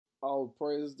All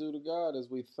praise due to God as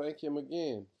we thank Him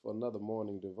again for another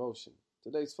morning devotion.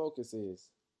 Today's focus is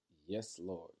Yes,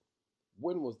 Lord.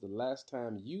 When was the last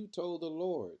time you told the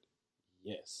Lord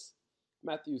yes?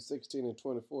 Matthew 16 and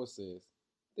 24 says,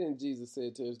 Then Jesus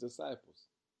said to His disciples,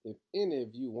 If any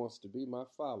of you wants to be my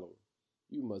follower,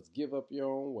 you must give up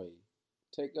your own way,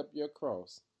 take up your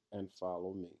cross, and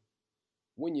follow me.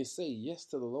 When you say yes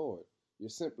to the Lord, you're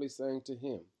simply saying to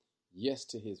Him, yes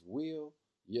to His will,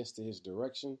 yes to His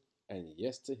direction, and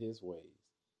yes to His ways.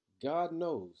 God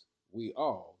knows we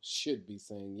all should be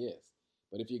saying yes.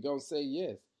 But if you're going to say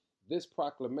yes, this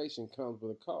proclamation comes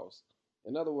with a cost.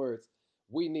 In other words,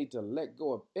 we need to let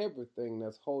go of everything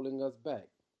that's holding us back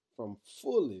from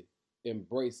fully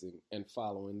embracing and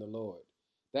following the Lord.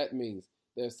 That means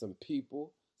there's some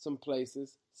people, some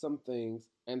places, some things,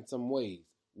 and some ways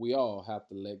we all have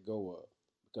to let go of.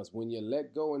 Because when you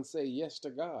let go and say yes to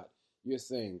God, you're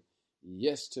saying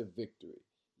yes to victory,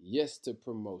 yes to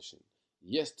promotion,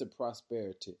 yes to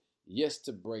prosperity, yes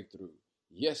to breakthrough,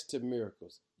 yes to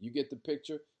miracles. You get the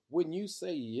picture? When you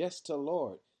say yes to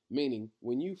Lord, meaning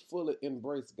when you fully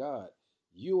embrace God,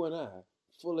 you and I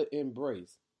fully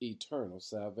embrace eternal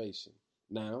salvation.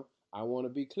 Now, I want to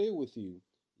be clear with you.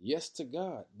 Yes to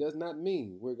God does not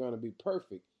mean we're going to be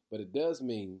perfect, but it does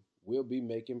mean we'll be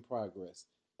making progress.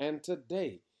 And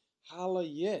today, holla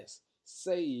yes.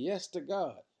 Say yes to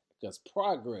God because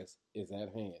progress is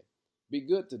at hand. Be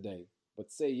good today,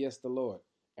 but say yes to Lord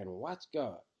and watch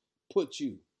God put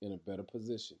you in a better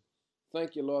position.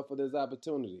 Thank you, Lord, for this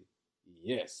opportunity.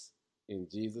 Yes, in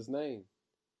Jesus' name,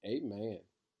 amen.